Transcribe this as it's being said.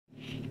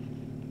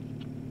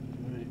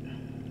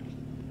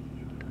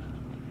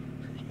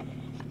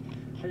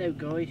Hello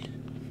guys,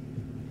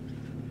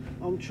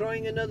 I'm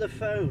trying another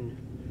phone.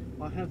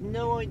 I have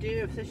no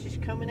idea if this is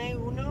coming out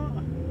or not,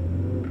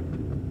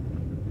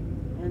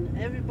 and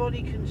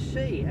everybody can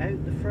see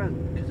out the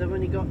front because I've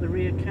only got the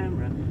rear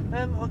camera.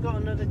 I got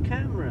another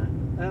camera.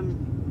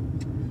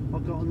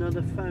 I've got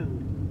another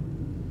phone.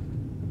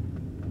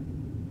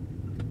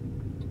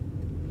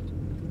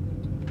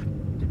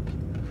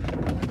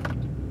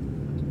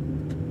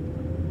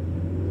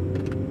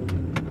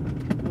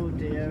 Oh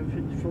dear,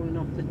 everything's falling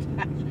off the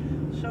dash.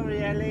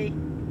 Sorry Ellie.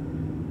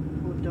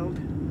 Poor dog.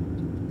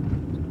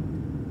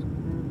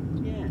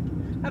 Yeah.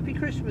 Happy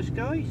Christmas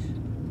guys.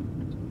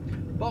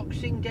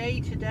 Boxing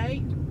Day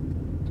today.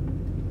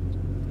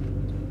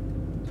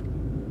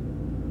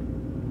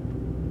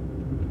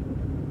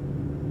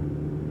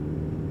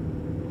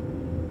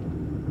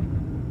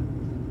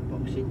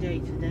 Boxing Day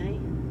today.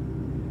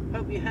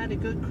 Hope you had a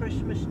good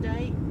Christmas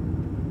day.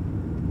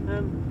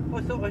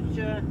 I thought I'd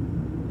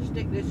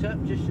stick this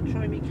up just to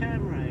try my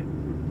camera out.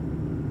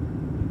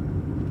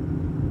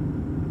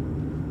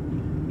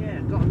 Yeah,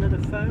 got another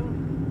phone.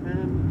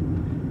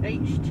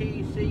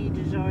 HTC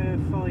Desire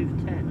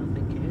 510, I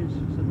think it is,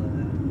 something like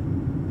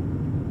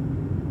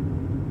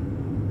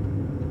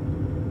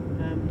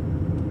that.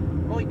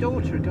 My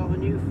daughter got a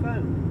new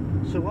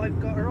phone, so I've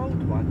got her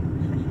old one,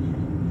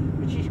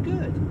 which is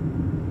good,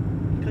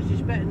 because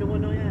it's better than the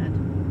one I had.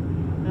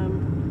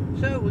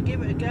 So we'll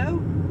give it a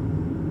go.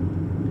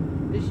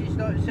 This is,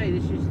 like I say,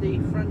 this is the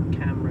front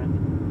camera,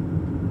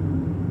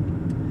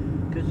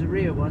 because the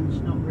rear one's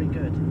not very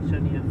good. It's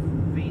only a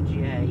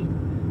VGA,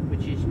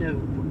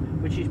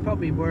 which is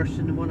probably worse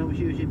than the one I was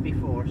using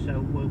before, so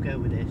we'll go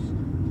with this.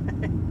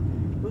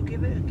 We'll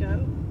give it a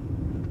go.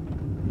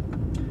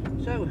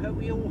 So, hope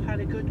we all had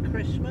a good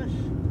Christmas.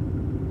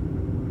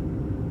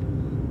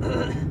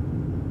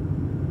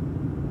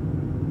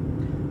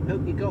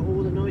 Hope you got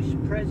all the nice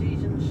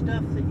prezzies and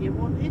stuff that you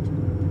wanted.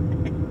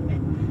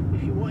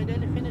 If you wanted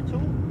anything at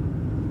all.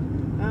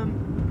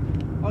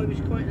 I was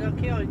quite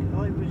lucky. I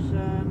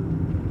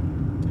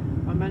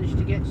managed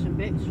to get some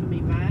bits for my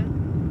van.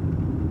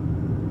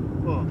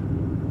 Well,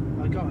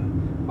 I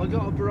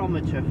got a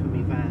barometer for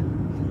my van,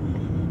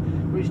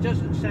 which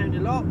doesn't sound a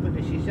lot, but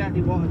it's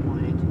exactly what I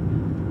wanted.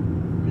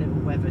 A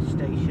little weather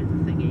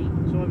station thingy.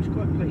 So I was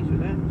quite pleased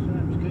with that. So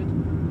that was good.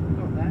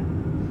 Got that.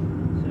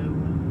 So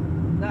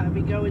that'll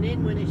be going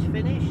in when it's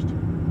finished,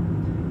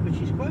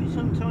 which is quite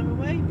some time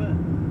away, but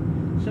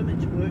something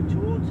to work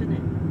towards, isn't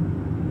it?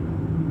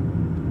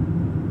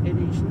 And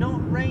it's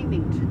not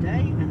raining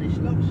today, and there's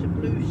lots of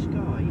blue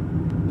sky,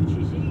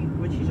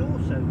 which is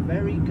also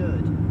very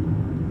good.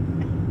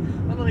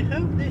 And I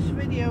hope this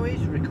video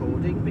is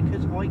recording,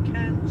 because I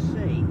can't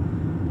see,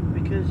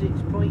 because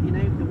it's pointing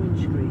out the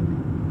windscreen.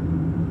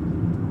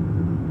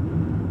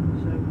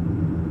 So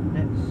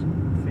let's,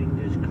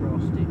 fingers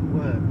crossed, it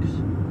works.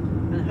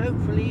 And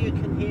hopefully you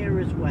can hear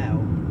as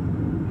well,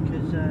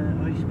 because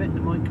I expect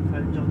the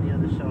microphone's on the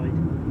other side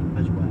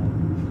as well.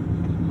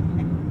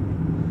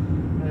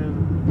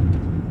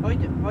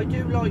 I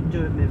do like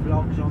doing my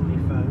vlogs on my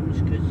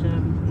phones, because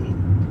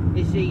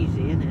it's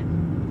easy, isn't it?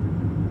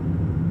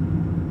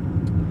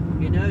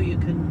 You know, you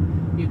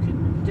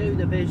can do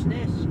the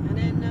business, and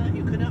then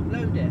you can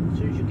upload it. As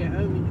soon as you get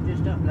home, you can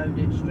just upload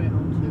it straight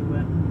onto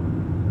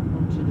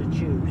the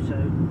tube. So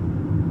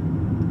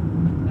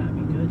that'd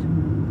be good.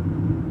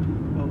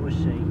 Well, we'll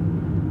see.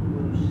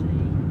 We'll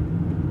see.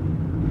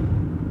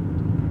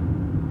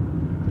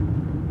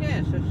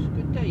 Yeah, so it's a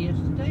good day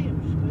yesterday. It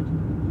was good.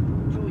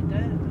 Enjoyed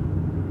that.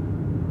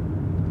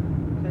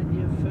 Plenty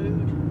of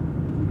food.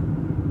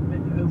 A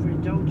bit of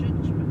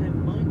overindulgence, but never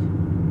mind.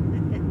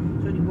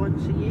 It's only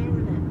once a year,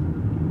 isn't it?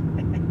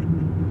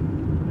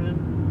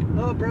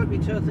 Oh, I broke my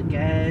tooth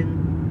again.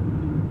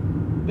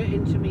 Bit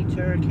into me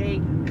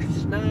turkey.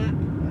 Snap.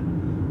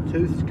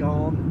 Tooth's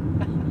gone.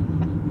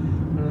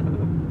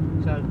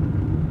 So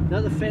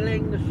another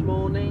filling this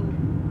morning.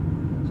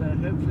 So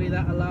hopefully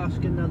that'll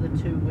last another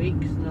 2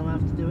 weeks, and I'll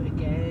have to do it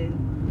again.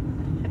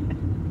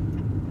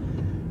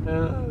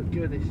 Oh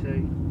goodness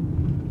sake.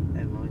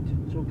 Never mind.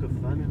 It's all good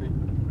fun, isn't it?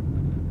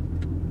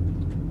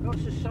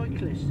 Lots of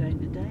cyclists out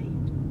today.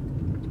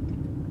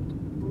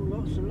 Oh,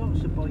 lots and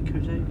lots of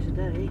bikers out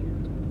today.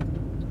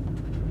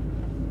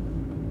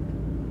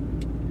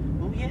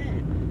 Oh yeah,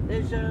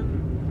 there's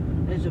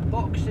a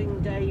Boxing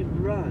Day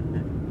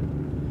run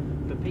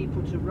for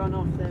people to run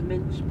off their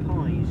mince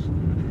pies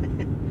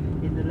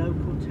in the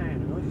local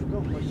town. And I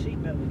forgot my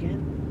seatbelt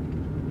again.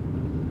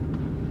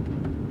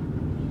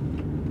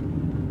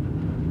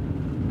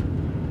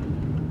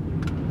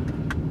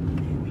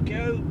 Here we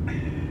go.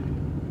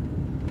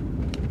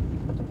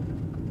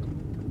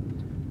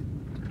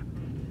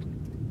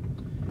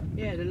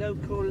 Yeah, the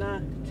local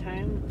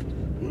town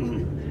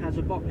has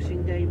a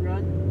Boxing Day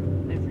run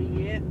every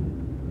year.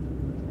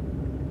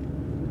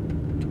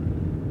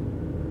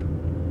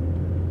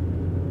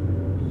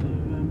 So,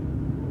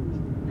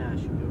 nah,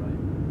 should be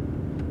alright.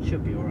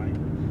 Should be alright.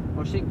 I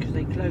think because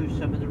they closed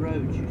some of the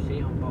roads, you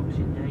see, on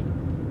Boxing Day.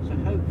 So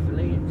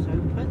hopefully it's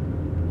open.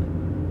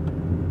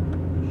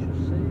 We shall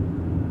see.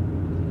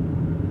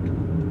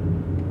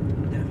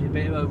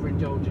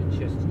 overindulgence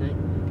yesterday.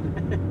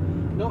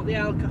 Not the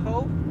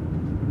alcohol,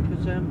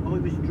 because I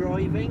was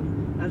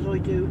driving, as I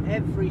do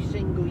every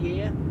single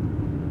year.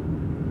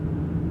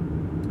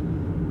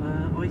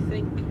 I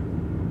think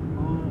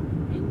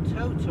in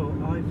total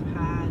I've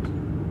had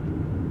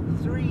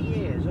 3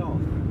 years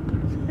off.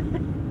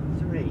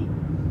 3.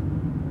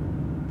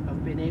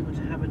 I've been able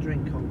to have a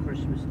drink on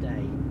Christmas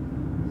Day.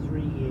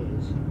 3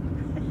 years.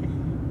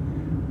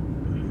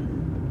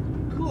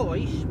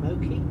 Coy,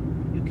 smoky.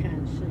 You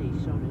can't see.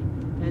 Sorry.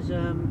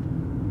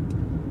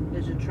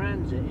 There's a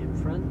transit in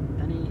front,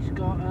 and he's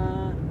got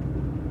an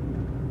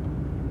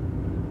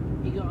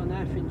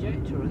half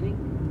injector, I think.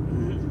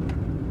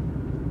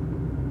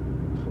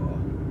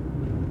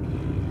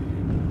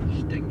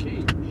 Stinky.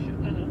 Shut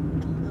that up.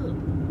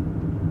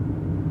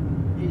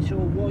 It's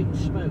all white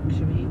smoke,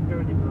 so he ain't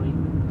burning right.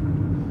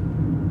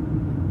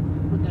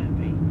 Wouldn't that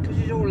be? Because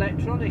it's all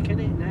electronic, isn't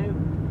it now?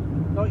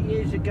 Like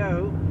years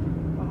ago,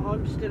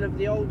 I'm still of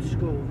the old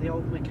school, the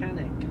old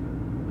mechanical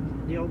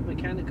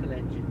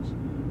engines.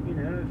 You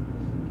know,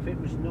 if it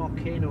was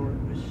knocking or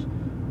it was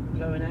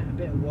blowing out a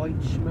bit of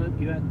white smoke,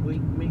 you had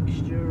weak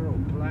mixture, or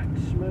black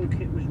smoke,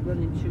 it was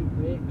running too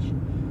rich.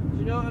 Do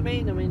you know what I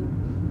mean? I mean,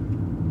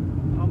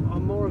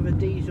 I'm more of a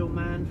diesel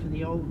man for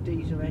the old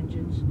diesel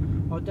engines.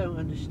 I don't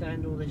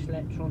understand all this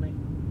electronic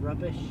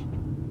rubbish.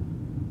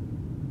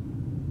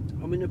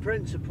 I mean, the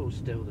principle's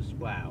still the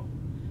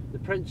the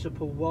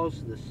principle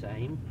was the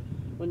same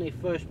when they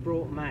first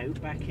brought them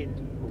out back in,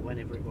 or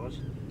whenever it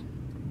was,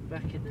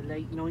 back in the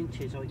late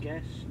 90s, I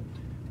guess,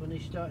 when they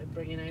started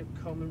bringing out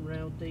common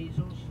rail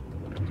diesels.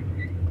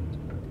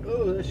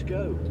 Oh, let's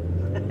go.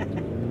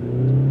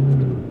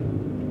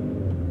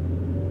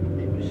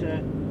 It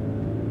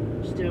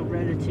was still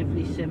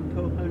relatively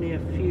simple, only a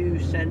few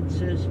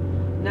sensors.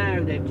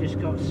 Now they've just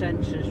got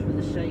sensors for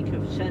the sake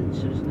of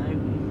sensors now.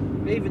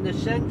 Even the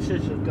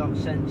sensors have got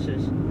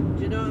sensors.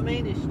 Do you know what I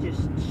mean? It's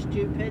just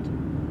stupid.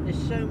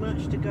 There's so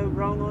much to go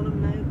wrong on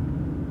them now.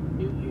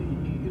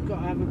 You've got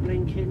to have a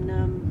blinking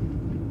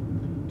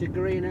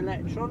degree in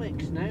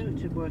electronics now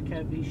to work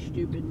out these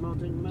stupid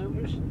modern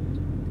motors.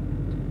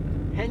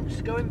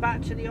 Hence going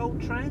back to the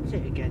old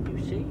Transit again, you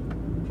see.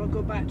 If I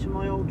go back to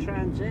my old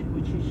Transit,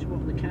 which is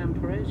what the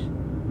camper is,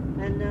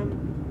 and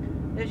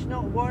there's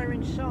not a wire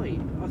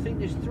inside. I think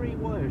there's 3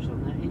 wires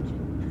on that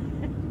engine.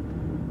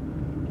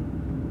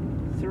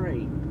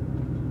 3.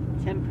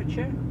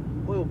 Temperature,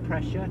 oil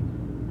pressure,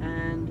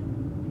 and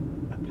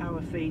a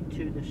power feed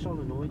to the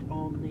solenoid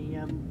on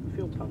the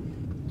fuel pump.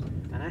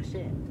 And that's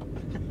it.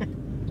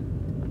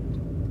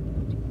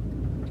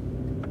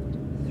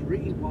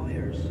 3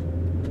 wires.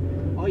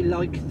 I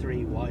like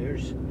 3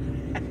 wires.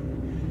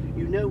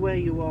 You know where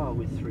you are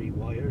with 3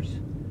 wires.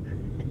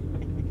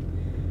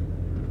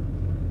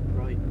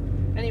 Right.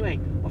 Anyway,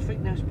 I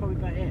think that's probably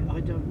about it. I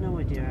don't no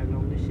idea how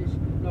long this is.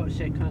 Like I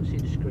said, can't see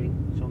the screen.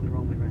 It's on the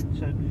wrong way around.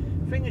 So,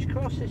 fingers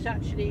crossed this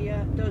actually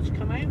does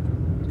come out.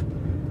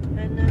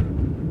 And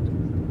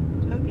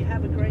hope you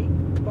have a great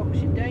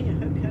Boxing Day. I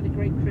hope you had a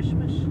great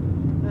Christmas.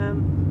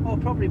 I'll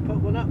probably put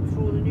one up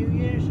before the New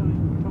Year, so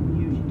I probably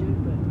usually do,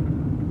 but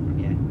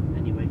yeah,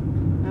 anyway.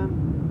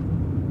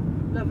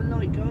 Love and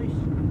light, guys.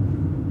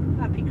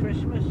 Happy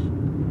Christmas,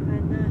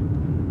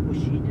 and we'll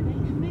see you in the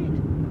next